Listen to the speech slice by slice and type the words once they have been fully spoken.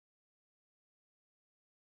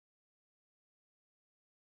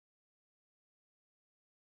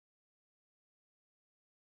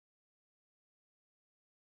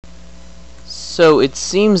So it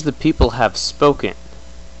seems the people have spoken.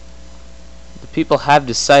 The people have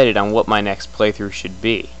decided on what my next playthrough should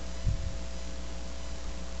be.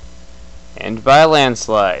 And by a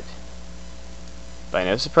landslide, by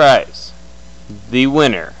no surprise, the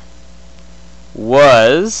winner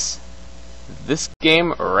was this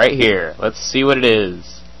game right here. Let's see what it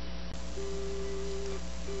is.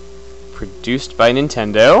 Produced by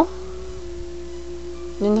Nintendo.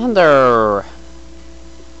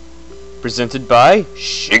 Presented by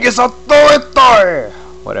Shigesato Itoi.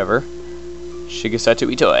 Whatever. Shigesato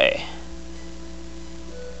Itoi.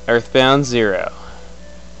 Earthbound Zero.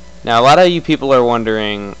 Now, a lot of you people are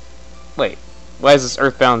wondering, wait, why is this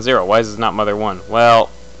Earthbound Zero? Why is this not Mother 1? Well,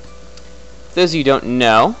 for those of you who don't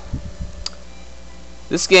know,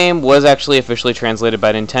 this game was actually officially translated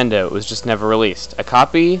by Nintendo. It was just never released. A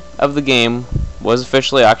copy of the game was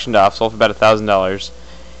officially auctioned off, sold for about $1,000,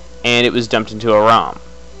 and it was dumped into a ROM.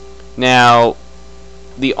 Now,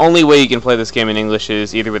 the only way you can play this game in English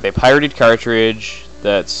is either with a pirated cartridge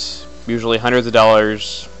that's usually hundreds of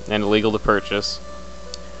dollars and illegal to purchase,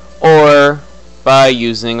 or by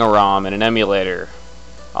using a ROM and an emulator,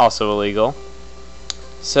 also illegal.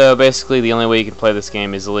 So basically the only way you can play this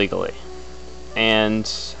game is illegally. And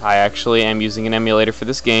I actually am using an emulator for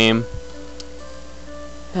this game.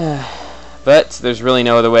 But there's really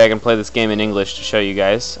no other way I can play this game in English to show you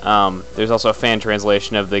guys. There's also a fan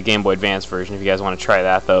translation of the Game Boy Advance version if you guys want to try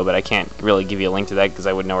that, though, but I can't really give you a link to that because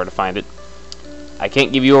I wouldn't know where to find it. I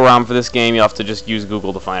can't give you a ROM for this game. You'll have to just use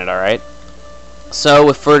Google to find it, alright? So,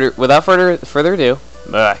 without further ado,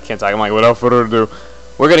 I can't talk, I'm like, without further ado,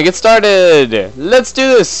 we're gonna get started! Let's do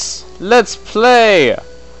this! Let's play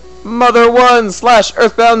Mother 1 /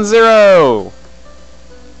 Earthbound Zero!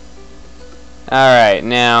 Alright,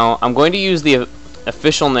 now, I'm going to use the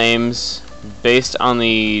official names based on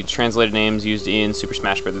the translated names used in Super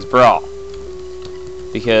Smash Bros. Brawl,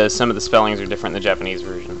 because some of the spellings are different in the Japanese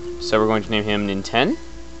version. So we're going to name him Ninten.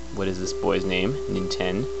 What is this boy's name?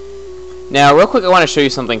 Ninten. Now, real quick, I want to show you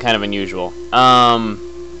something kind of unusual.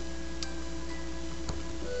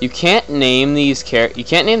 You can't name the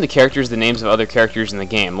characters the names of other characters in the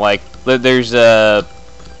game. Like, there's a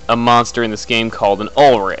monster in this game called an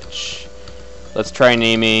Ulrich. Let's try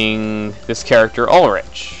naming this character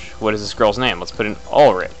Ulrich. What is this girl's name? Let's put in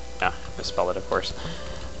Ulrich. Ah, misspelled it, of course.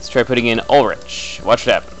 Let's try putting in Ulrich. Watch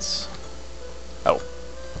what happens. Oh.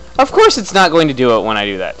 Of course it's not going to do it when I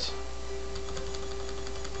do that.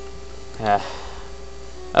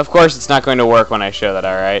 Of course it's not going to work when I show that,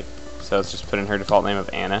 alright? So let's just put in her default name of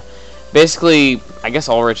Anna. Basically, I guess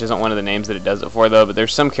Ulrich isn't one of the names that it does it for, though, but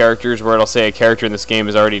there's some characters where it'll say a character in this game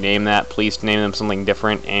is already named that, please name them something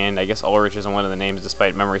different, and I guess Ulrich isn't one of the names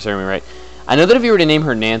despite memory serving me right. I know that if you were to name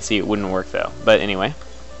her Nancy, it wouldn't work, though. But anyway.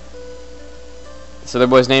 This other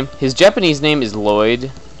boy's name? His Japanese name is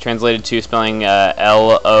Lloyd, translated to spelling L-O-I-D,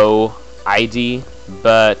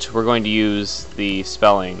 but we're going to use the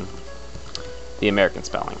spelling, the American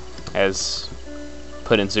spelling, as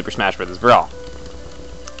put in Super Smash Bros. Brawl.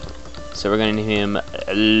 So we're going to name him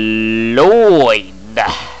Lloyd.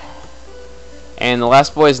 And the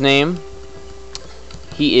last boy's name,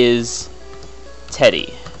 he is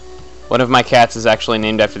Teddy. One of my cats is actually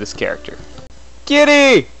named after this character.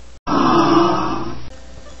 Kitty!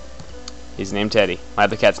 He's named Teddy. My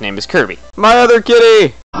other cat's name is Kirby. My other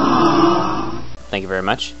kitty! Thank you very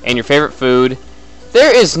much. And your favorite food?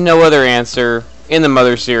 There is no other answer in the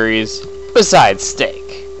Mother series besides steak.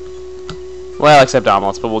 Well, except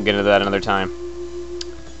omelets, but we'll get into that another time.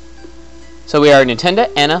 So we are Nintendo,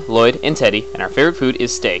 Anna, Lloyd, and Teddy, and our favorite food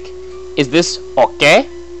is steak. Is this okay?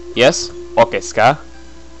 Yes? Okay, ska.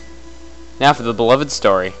 Now for the beloved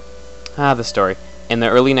story. Ah, the story. In the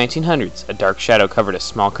early 1900s, a dark shadow covered a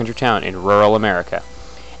small country town in rural America.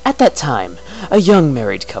 At that time, a young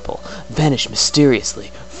married couple vanished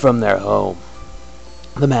mysteriously from their home.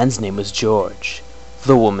 The man's name was George.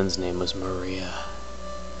 The woman's name was Maria.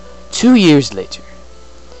 2 years later,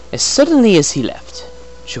 as suddenly as he left,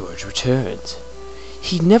 George returned.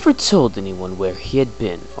 He never told anyone where he had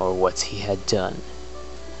been or what he had done.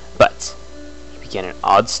 But he began an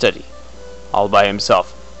odd study, all by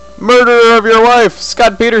himself. Murderer of your wife,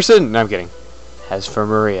 Scott Peterson! No, I'm kidding. As for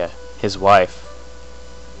Maria, his wife,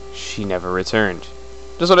 she never returned.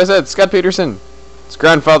 Just what I said, Scott Peterson. His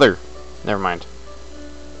grandfather. Never mind.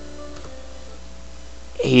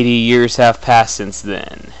 80 years have passed since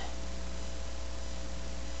then.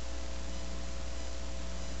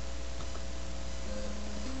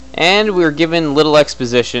 And we're given little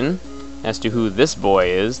exposition as to who this boy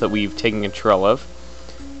is that we've taken control of.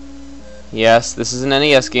 Yes, this is an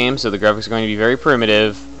NES game, so the graphics are going to be very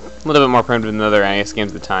primitive. A little bit more primitive than other NES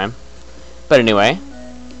games at the time. But anyway,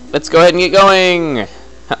 let's go ahead and get going.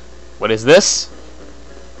 What is this?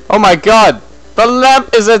 Oh my god! The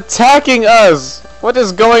lamp is attacking us! What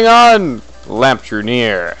is going on? The lamp drew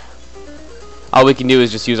near. All we can do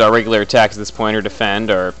is just use our regular attacks at this point, or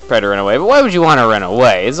defend, or try to run away. But why would you want to run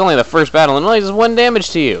away? It's only the first battle, and only does 1 damage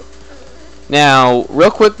to you. Now,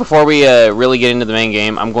 real quick before we really get into the main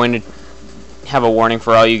game, I'm going to have a warning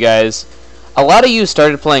for all you guys. A lot of you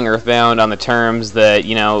started playing Earthbound on the terms that,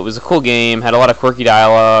 you know, it was a cool game, had a lot of quirky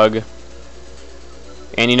dialogue,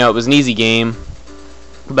 and, you know, it was an easy game.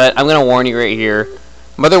 But I'm going to warn you right here,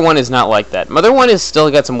 Mother 1 is not like that. Mother 1 is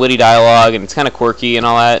still got some witty dialogue, and it's kind of quirky and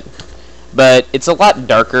all that, but it's a lot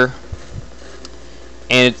darker,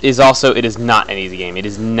 and it is not an easy game. It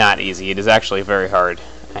is not easy. It is actually very hard.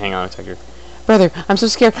 Hang on a second. Brother, I'm so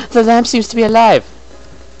scared. The lamp seems to be alive.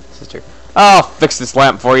 Sister. I'll fix this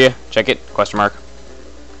lamp for you. Check it? Question mark.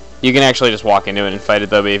 You can actually just walk into it and fight it,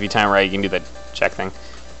 though, but if you time right, you can do the check thing.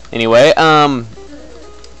 Anyway,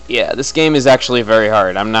 yeah, this game is actually very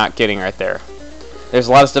hard. I'm not kidding right there. There's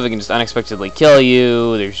a lot of stuff that can just unexpectedly kill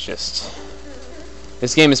you.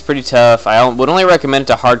 This game is pretty tough. I would only recommend it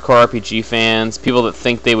to hardcore RPG fans, people that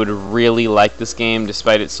think they would really like this game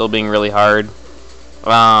despite it still being really hard.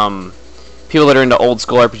 People that are into old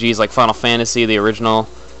school RPGs like Final Fantasy, the original.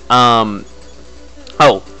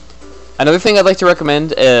 Oh, another thing I'd like to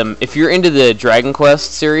recommend, if you're into the Dragon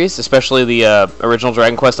Quest series, especially the original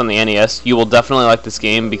Dragon Quest on the NES, you will definitely like this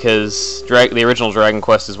game because the original Dragon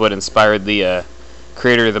Quest is what inspired the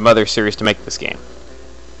creator of the Mother series to make this game.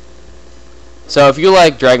 So if you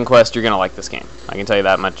like Dragon Quest, you're gonna like this game. I can tell you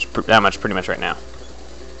that much pretty much right now.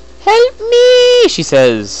 Help me, she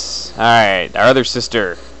says. Alright, our other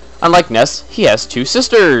sister. Unlike Ness, he has 2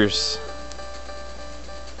 sisters.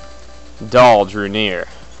 Doll drew near.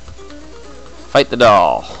 Fight the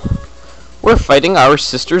doll. We're fighting our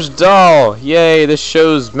sister's doll. Yay, this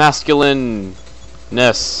shows masculineness.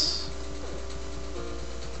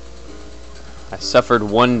 I suffered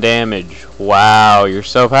 1 damage. Wow, you're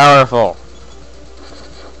so powerful.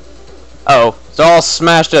 Uh-oh, doll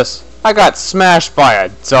smashed us. I got smashed by a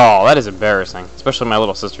doll. That is embarrassing, especially my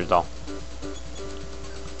little sister's doll.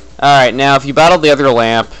 Alright, now if you battle the other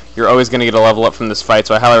lamp, you're always going to get a level up from this fight,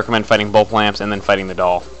 so I highly recommend fighting both lamps and then fighting the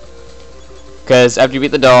doll. Because after you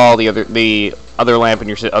beat the doll, the other lamp in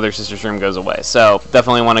your other sister's room goes away. So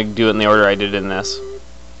definitely want to do it in the order I did in this.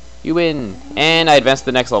 You win. And I advanced to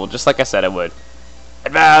the next level, just like I said I would.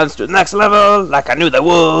 Advance to the next level, like I knew they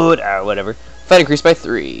would, or whatever. Fight increased by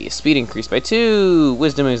 3. Speed increased by 2.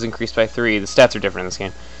 Wisdom is increased by 3. The stats are different in this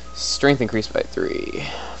game. Strength increased by 3.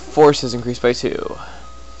 Force is increased by 2.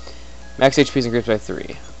 Max HP is increased by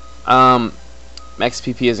 3. Max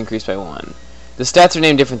PP is increased by 1. The stats are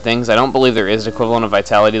named different things. I don't believe there is an equivalent of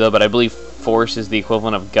Vitality, though, but I believe Force is the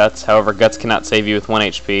equivalent of Guts. However, Guts cannot save you with 1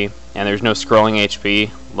 HP, and there's no scrolling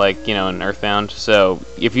HP, like, you know, in Earthbound. So,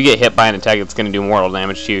 if you get hit by an attack that's going to do mortal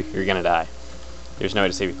damage to you, you're going to die. There's no way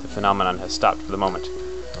to save you. The phenomenon has stopped for the moment.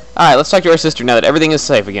 Alright, let's talk to our sister now that everything is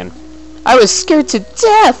safe again. I was scared to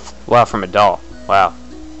death! Wow, from a doll. Wow.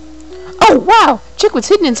 Oh, wow! Check what's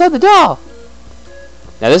hidden inside the doll!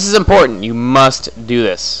 Now, this is important. You must do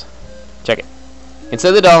this. Check it.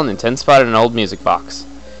 Inside the doll, Nintendo spotted an old music box.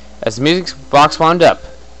 As the music box wound up,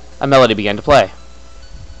 a melody began to play.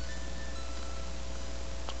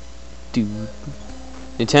 Dude.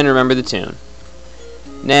 Nintendo remembered the tune.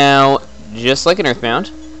 Now, just like in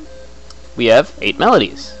Earthbound, we have 8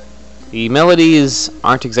 melodies. The melodies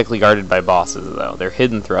aren't exactly guarded by bosses, though. They're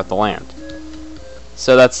hidden throughout the land.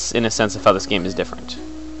 So that's, in a sense, of how this game is different.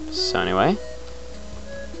 So anyway,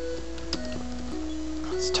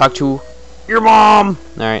 let's talk to your mom!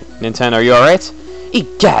 Alright, Nintendo, are you alright?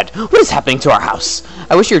 Egad, what is happening to our house?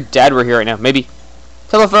 I wish your dad were here right now. Maybe.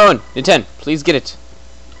 Telephone! Nintendo, please get it.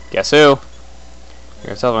 Guess who?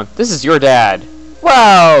 Your telephone. This is your dad.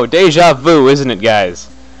 Wow! Deja vu, isn't it, guys?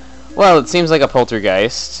 Well, it seems like a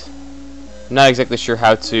poltergeist. I'm not exactly sure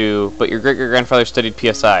how to, but your great-great-grandfather studied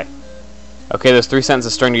PSI. Okay, those 3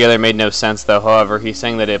 sentences strung together made no sense, though. However, he's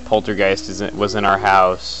saying that a poltergeist was in our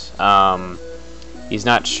house. He's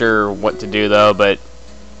not sure what to do, though, but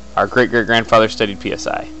our great-great-grandfather studied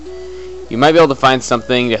PSI. You might be able to find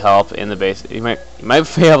something to help in the basement. You might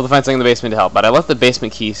be able to find something in the basement to help, but I left the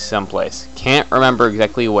basement key someplace. Can't remember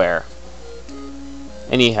exactly where.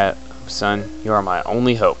 Anyhow, son, you are my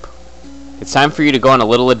only hope. It's time for you to go on a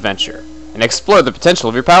little adventure and explore the potential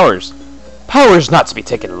of your powers. Powers not to be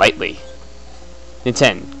taken lightly.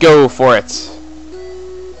 Nintendo, go for it.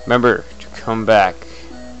 Remember to come back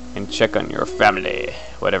and check on your family.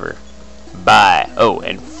 Whatever. Bye. Oh,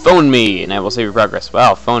 and phone me, and I will save your progress.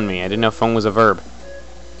 Wow, phone me. I didn't know phone was a verb.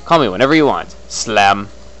 Call me whenever you want. Slam.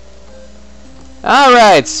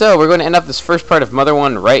 Alright, so we're going to end up this first part of Mother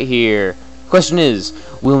 1 right here. Question is,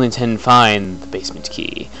 will Nintendo find the basement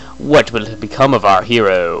key? What will become of our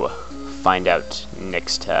hero? Find out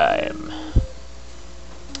next time.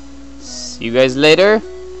 See you guys later.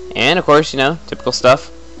 And of course, you know, typical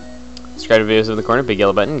stuff. Subscribe to videos in the corner, big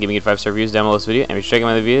yellow button. Give me 5-star reviews down below this video. And be sure to check out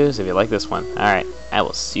my other videos if you like this one. Alright, I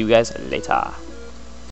will see you guys later.